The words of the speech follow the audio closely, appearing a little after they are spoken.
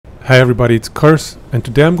Hi everybody, it's Curse, and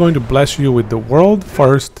today I'm going to bless you with the world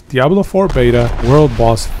first Diablo 4 beta world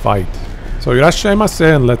boss fight. So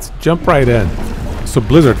irashaimase, and let's jump right in. So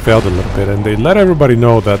Blizzard failed a little bit and they let everybody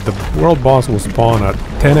know that the world boss will spawn at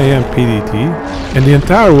 10 AM PDT, and the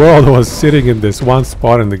entire world was sitting in this one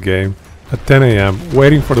spot in the game at 10 AM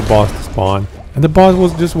waiting for the boss to spawn, and the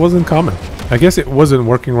boss just wasn't coming. I guess it wasn't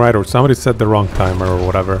working right, or somebody set the wrong timer or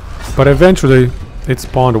whatever, but eventually it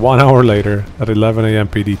spawned 1 hour later at 11 AM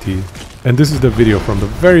PDT, and this is the video from the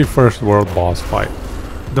very first world boss fight.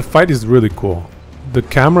 The fight is really cool. The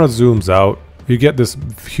camera zooms out, you get this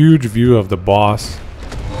huge view of the boss,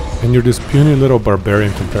 and you're this puny little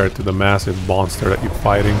barbarian compared to the massive monster that you're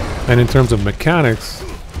fighting. And in terms of mechanics,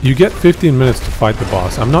 you get 15 minutes to fight the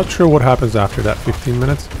boss. I'm not sure what happens after that 15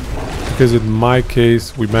 minutes, because in my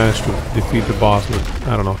case we managed to defeat the boss with,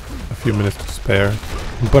 I don't know, a few minutes to spare.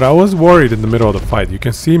 But I was worried in the middle of the fight. You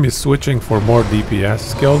can see me switching for more DPS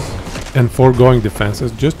skills and foregoing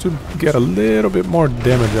defenses just to get a little bit more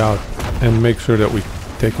damage out and make sure that we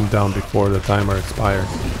take him down before the timer expires.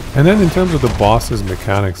 And then in terms of the boss's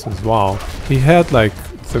mechanics as well, he had like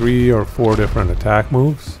 3 or 4 different attack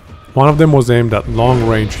moves. One of them was aimed at long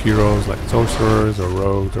range heroes like sorcerers or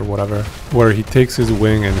rogues or whatever, where he takes his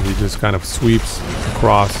wing and he just kind of sweeps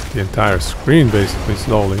across the entire screen basically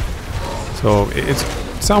slowly. So it's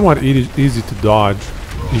somewhat easy to dodge.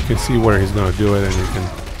 You can see where he's going to do it and you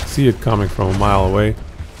can see it coming from a mile away.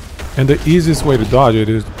 And the easiest way to dodge it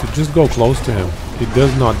is to just go close to him. It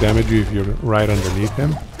does not damage you if you're right underneath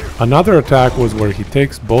him. Another attack was where he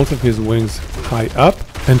takes both of his wings high up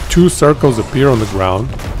and 2 circles appear on the ground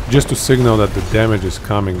just to signal that the damage is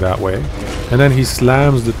coming that way. And then he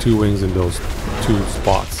slams the 2 wings in those 2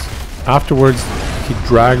 spots. Afterwards, he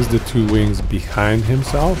drags the 2 wings behind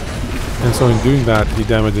himself, and so in doing that he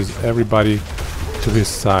damages everybody to his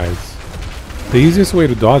sides. The easiest way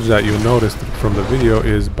to dodge that, you'll notice from the video,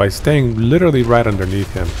 is by staying literally right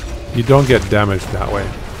underneath him. You don't get damaged that way.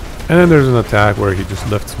 And then there's an attack where he just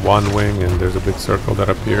lifts 1 wing and there's a big circle that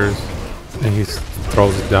appears and he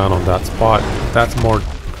throws it down on that spot. That's more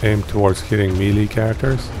aimed towards hitting melee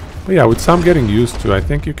characters. But yeah, with some getting used to, I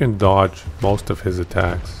think you can dodge most of his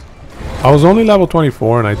attacks. I was only level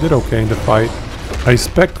 24 and I did okay in the fight. I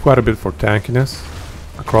spec'd quite a bit for tankiness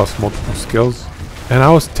across multiple skills, and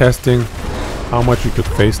I was testing how much you could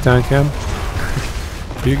face tank him.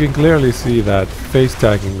 You can clearly see that face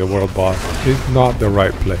tanking the world boss is not the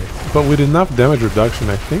right play, but with enough damage reduction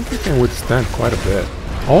I think you can withstand quite a bit.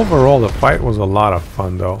 Overall the fight was a lot of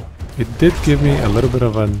fun though. It did give me a little bit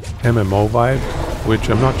of an MMO vibe, which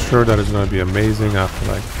I'm not sure that is going to be amazing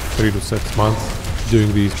after like 3 to 6 months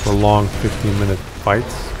doing these prolonged 15-minute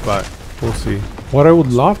fights, but we'll see. What I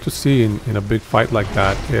would love to see in a big fight like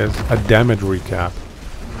that is a damage recap.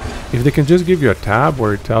 If they can just give you a tab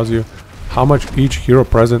where it tells you how much each hero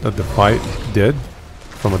present at the fight did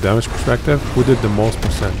from a damage perspective, who did the most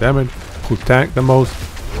 % damage, who tanked the most,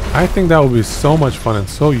 I think that would be so much fun and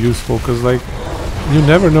so useful, because like you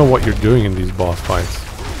never know what you're doing in these boss fights.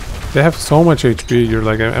 They have so much HP, you're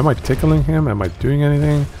like, am I tickling him? Am I doing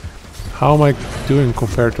anything? How am I doing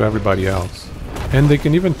compared to everybody else? And they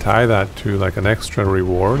can even tie that to like an extra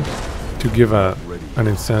reward to give an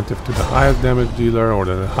incentive to the highest damage dealer or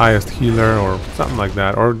the highest healer or something like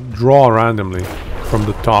that, or draw randomly from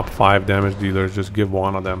the top 5 damage dealers, just give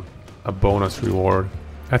one of them a bonus reward.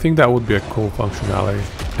 I think that would be a cool functionality,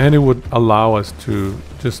 and it would allow us to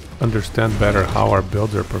just understand better how our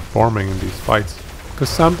builds are performing in these fights, because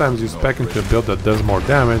sometimes you spec into a build that does more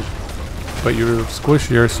damage but you're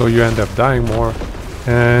squishier, so you end up dying more.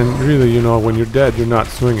 And really, you know, when you're dead, you're not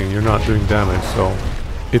swinging, you're not doing damage, so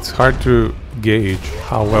it's hard to gauge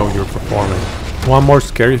how well you're performing. One more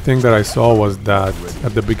scary thing that I saw was that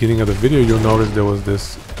at the beginning of the video, you'll notice there was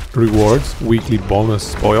this rewards, weekly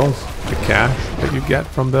bonus spoils, the cash that you get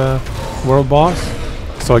from the world boss.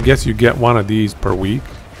 So I guess you get one of these per week.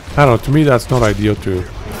 I don't know, to me that's not ideal to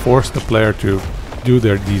force the player to do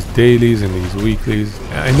these dailies and these weeklies.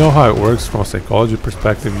 I know how it works from a psychology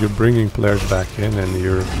perspective. You're bringing players back in and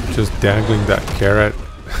you're just dangling that carrot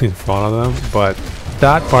in front of them, but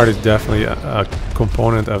that part is definitely a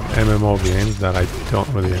component of MMO games that I don't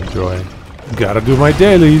really enjoy. Gotta do my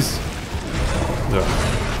dailies.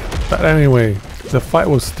 Ugh. But anyway, the fight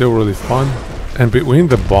was still really fun, and between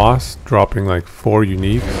the boss dropping like 4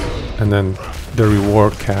 uniques and then the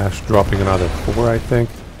reward cash dropping another 4, I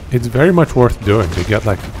think it's very much worth doing. You get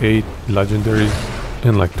like 8 legendaries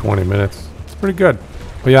in like 20 minutes. It's pretty good.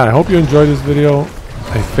 But yeah, I hope you enjoyed this video.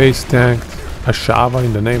 I face tanked Ashava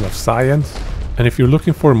in the name of science. And if you're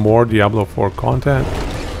looking for more Diablo 4 content,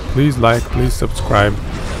 please like, please subscribe.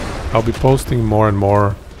 I'll be posting more and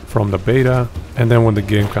more from the beta and then when the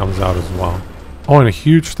game comes out as well. Oh, and a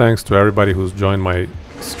huge thanks to everybody who's joined my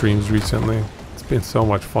streams recently. It's been so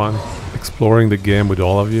much fun exploring the game with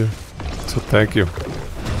all of you. So thank you.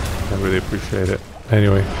 I really appreciate it.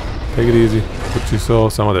 Anyway, take it easy.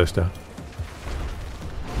 Gochiso sama deshita.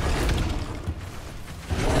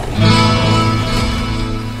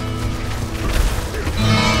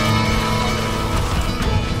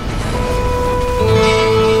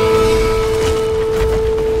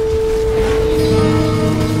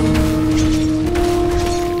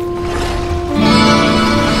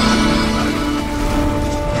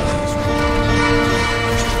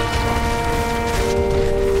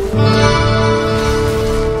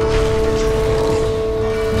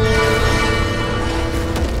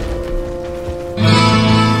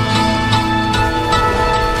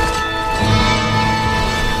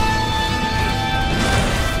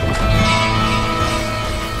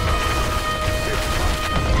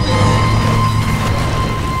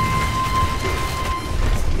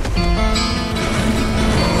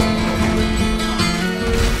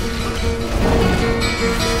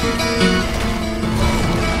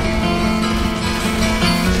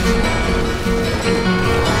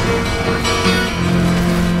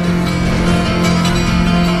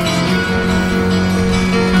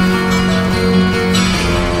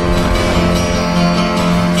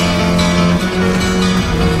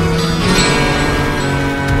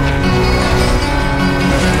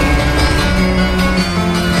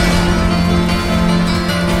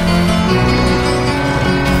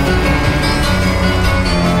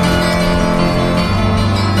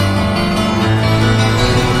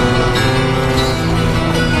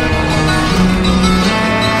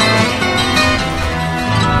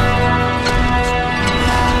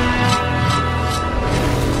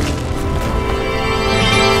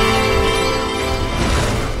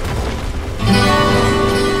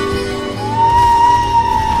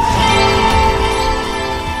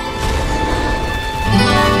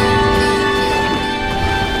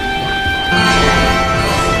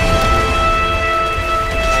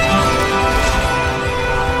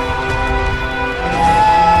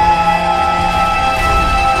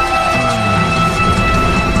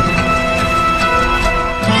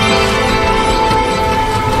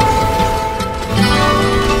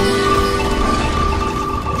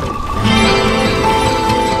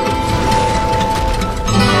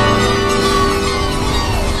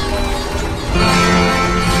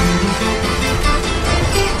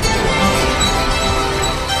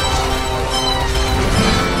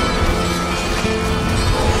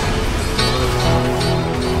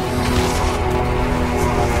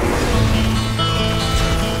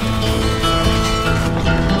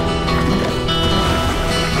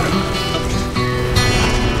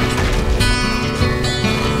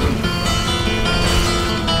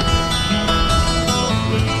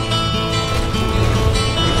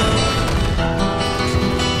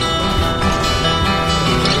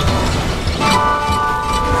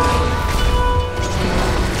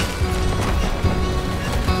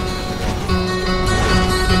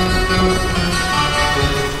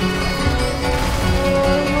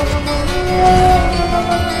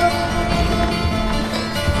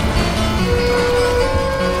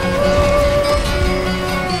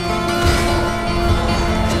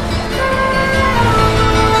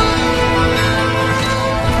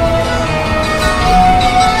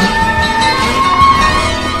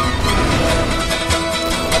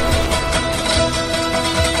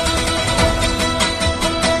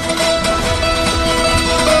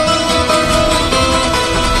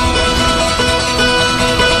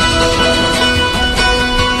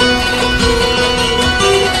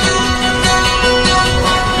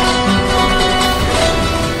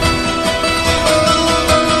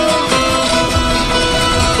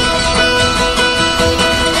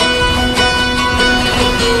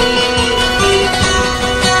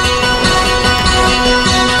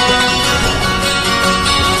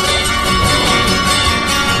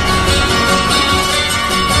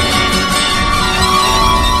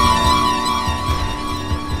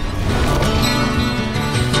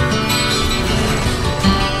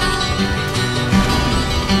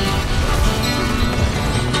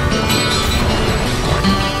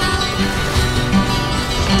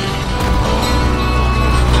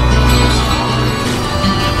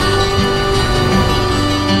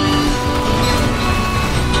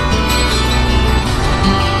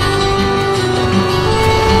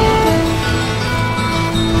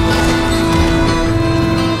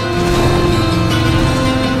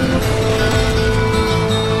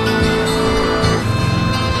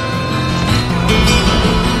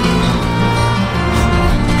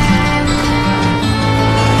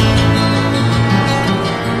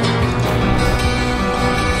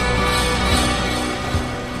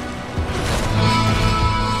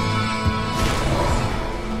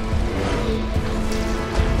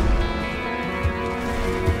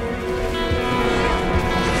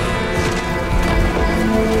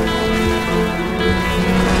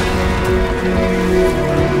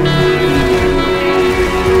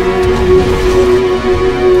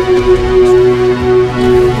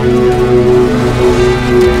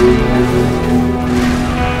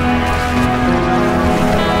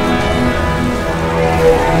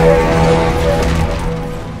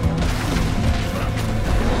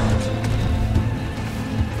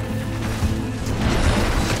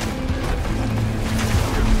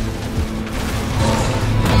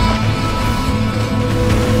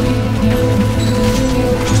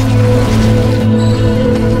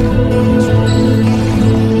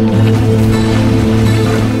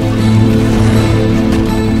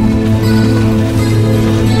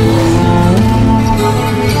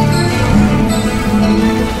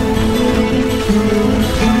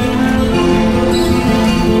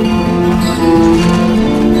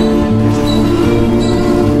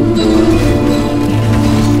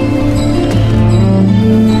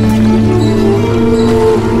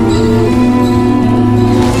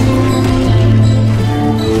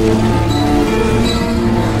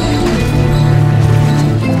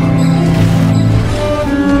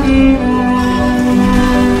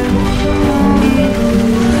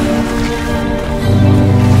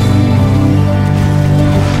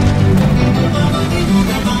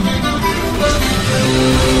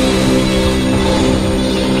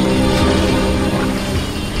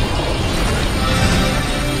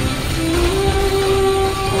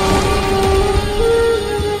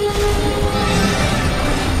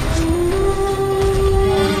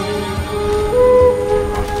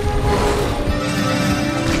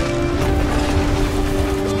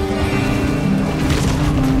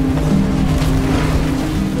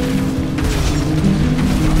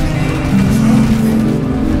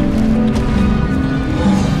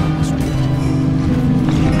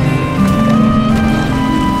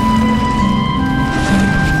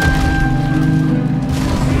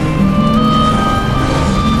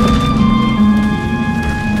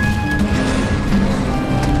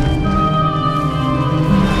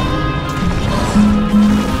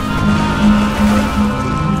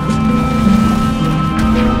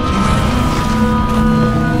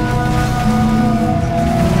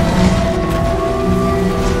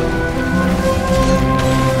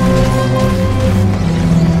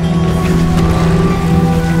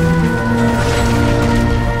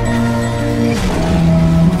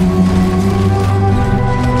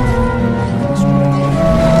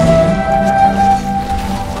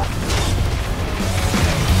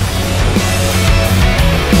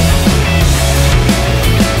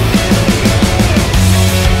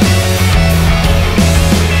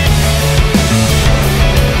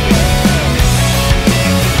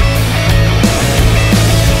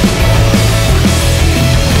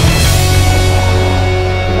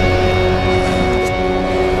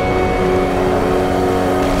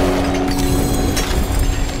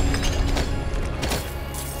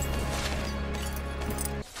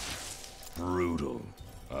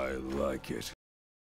 like it.